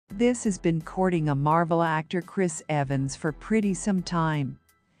This has been courting a Marvel actor Chris Evans for pretty some time.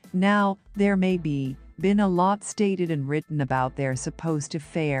 Now, there may be been a lot stated and written about their supposed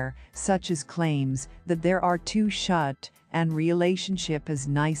affair, such as claims that there are two shut and relationship as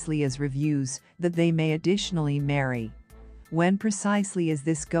nicely as reviews that they may additionally marry. When precisely is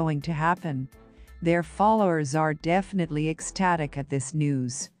this going to happen? Their followers are definitely ecstatic at this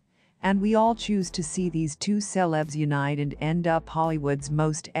news. And we all choose to see these two celebs unite and end up Hollywood's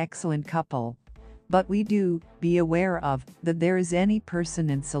most excellent couple. But we do be aware of that there is any person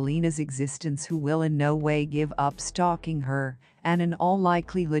in Selena's existence who will in no way give up stalking her, and in all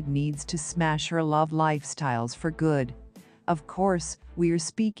likelihood needs to smash her love lifestyles for good. Of course, we are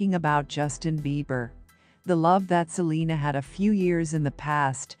speaking about Justin Bieber. The love that Selena had a few years in the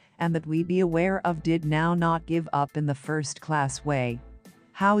past, and that we be aware of, did now not give up in the first-class way.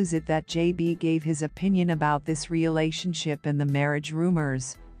 How is it that JB gave his opinion about this relationship and the marriage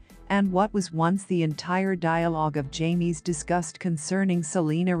rumors? And what was once the entire dialogue of Jamie's discussed concerning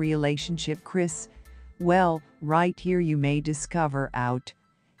Selena relationship Chris? Well, right here you may discover out.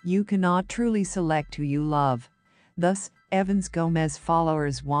 You cannot truly select who you love. Thus, Evans Gomez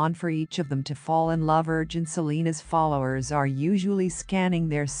followers want for each of them to fall in love. Urgent Selena's followers are usually scanning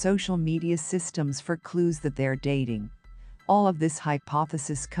their social media systems for clues that they're dating. All of this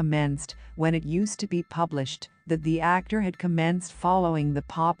hypothesis commenced when it used to be published that the actor had commenced following the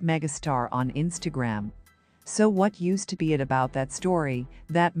pop megastar on Instagram. So what used to be it about that story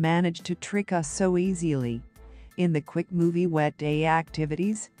that managed to trick us so easily? In the quick movie Wet Day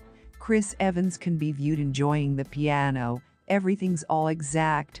Activities, Chris Evans can be viewed enjoying the piano. Everything's all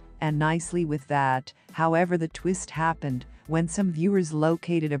exact and nicely with that. However, the twist happened when some viewers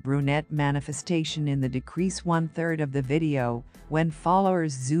located a brunette manifestation in the decrease 1/3 of the video. When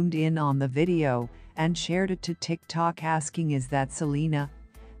followers zoomed in on the video and shared it to TikTok asking, "Is that Selena?"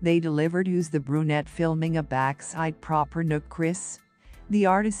 They delivered, "Who's the brunette filming a backside proper nook Chris?" The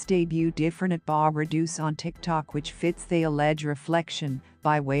artist's debut different at Bob Reduce on TikTok, which fits the alleged reflection.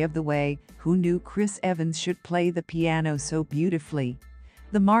 By way of the way, who knew Chris Evans should play the piano so beautifully?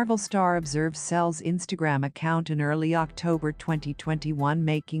 The Marvel star observed Sel's Instagram account in early October 2021,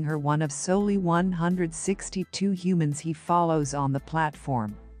 making her one of solely 162 humans he follows on the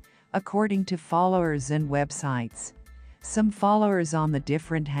platform. According to followers and websites, some followers on the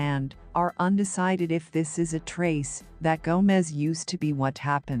different hand are undecided if this is a trace that Gomez used to be. What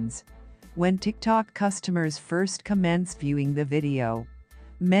happens when TikTok customers first commenced viewing the video?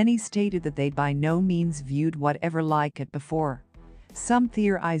 Many stated that they'd by no means viewed whatever like it before. Some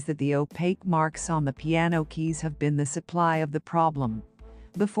theorize that the opaque marks on the piano keys have been the supply of the problem.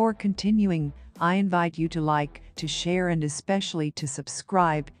 Before continuing, I invite you to like, to share, and especially to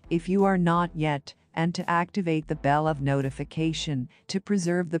subscribe if you are not yet, and to activate the bell of notification to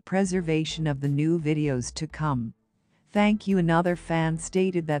preserve the preservation of the new videos to come. Thank you. Another fan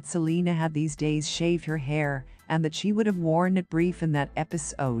stated that Selena had these days shaved her hair and that she would have worn it brief in that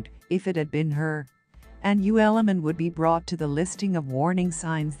episode if it had been her. And element would be brought to the listing of warning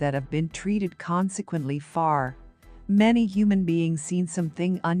signs that have been treated consequently far. Many human beings seen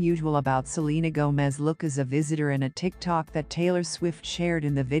something unusual about Selena Gomez's look as a visitor in a TikTok that Taylor Swift shared.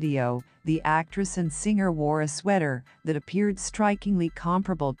 In the video, the actress and singer wore a sweater that appeared strikingly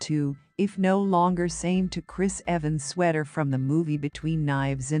comparable to, if no longer same to, Chris Evans' sweater from the movie Between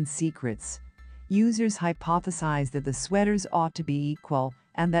Knives and Secrets. Users hypothesized that the sweaters ought to be equal,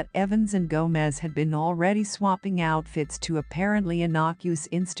 and that Evans and Gomez had been already swapping outfits. To apparently innocuous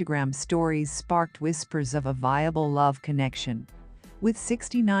Instagram stories sparked whispers of a viable love connection. With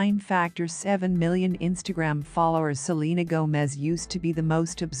 69.7 million Instagram followers, Selena Gomez used to be the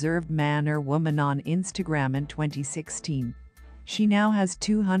most observed man or woman on Instagram in 2016. She now has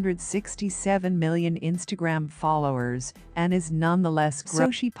 267 million Instagram followers and is nonetheless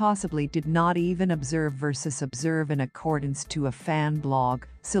so she possibly did not even observe versus observe. In accordance to a fan blog,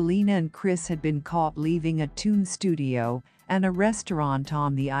 Selena and Chris had been caught leaving a tune studio and a restaurant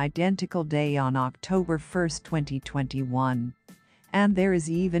on the identical day on October 1, 2021. And there is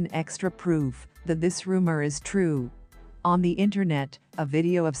even extra proof that this rumor is true. On the internet, a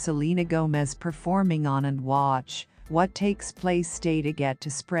video of Selena Gomez performing on And Watch What Takes Place stayed to get to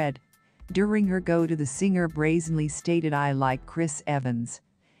spread. During her go to, the singer brazenly stated, "I like Chris Evans.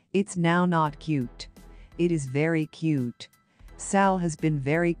 It's now not cute. It is very cute." Sal has been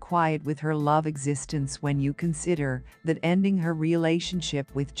very quiet with her love existence when you consider that ending her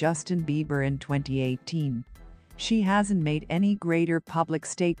relationship with Justin Bieber in 2018. She hasn't made any greater public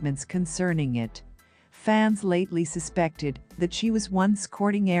statements concerning it. Fans lately suspected that she was once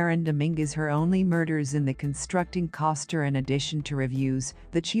courting Aaron Dominguez, her only murders in the constructing Coster, in addition to reviews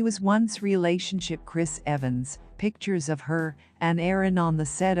that she was once relationship Chris Evans. Pictures of her and Aaron on the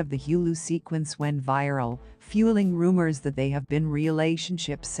set of the Hulu sequence went viral, fueling rumors that they have been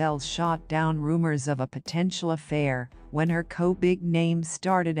relationship. Cells shot down rumors of a potential affair when her co-big name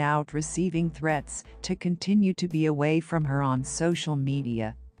started out receiving threats to continue to be away from her on social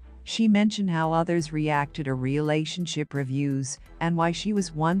media. She mentioned how others reacted to relationship reviews and why she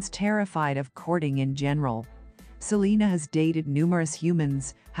was once terrified of courting in general. Selena has dated numerous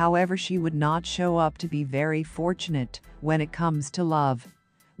humans, however she would not show up to be very fortunate when it comes to love.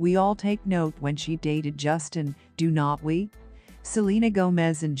 We all take note when she dated Justin, do not we? Selena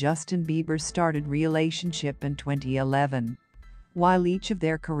Gomez and Justin Bieber started relationship in 2011. While each of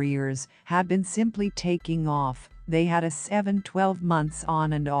their careers had been simply taking off, they had a 7-12 months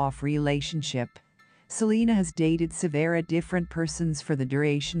on and off relationship. Selena has dated several different persons for the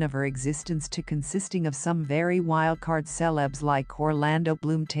duration of her existence, to consisting of some very wildcard celebs like Orlando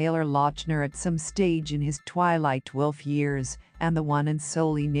Bloom, Taylor Lautner at some stage in his Twilight Wolf years, and the one and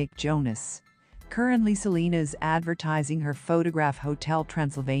solely Nick Jonas. Currently, Selena is advertising her photograph Hotel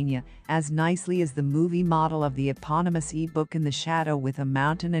Transylvania as nicely as the movie model of the eponymous ebook In the Shadow with a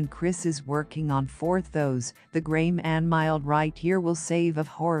Mountain, and Chris is working on fourth those. The Graham and Mild right here will save of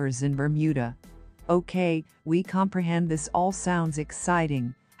horrors in Bermuda. Okay, we comprehend this all sounds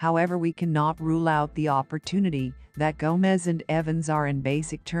exciting, however we cannot rule out the opportunity that Gomez and Evans are in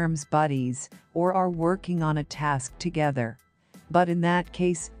basic terms buddies, or are working on a task together. But in that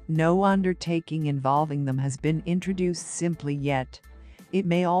case, no undertaking involving them has been introduced simply yet. It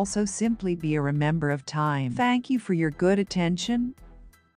may also simply be a remember of time. Thank you for your good attention.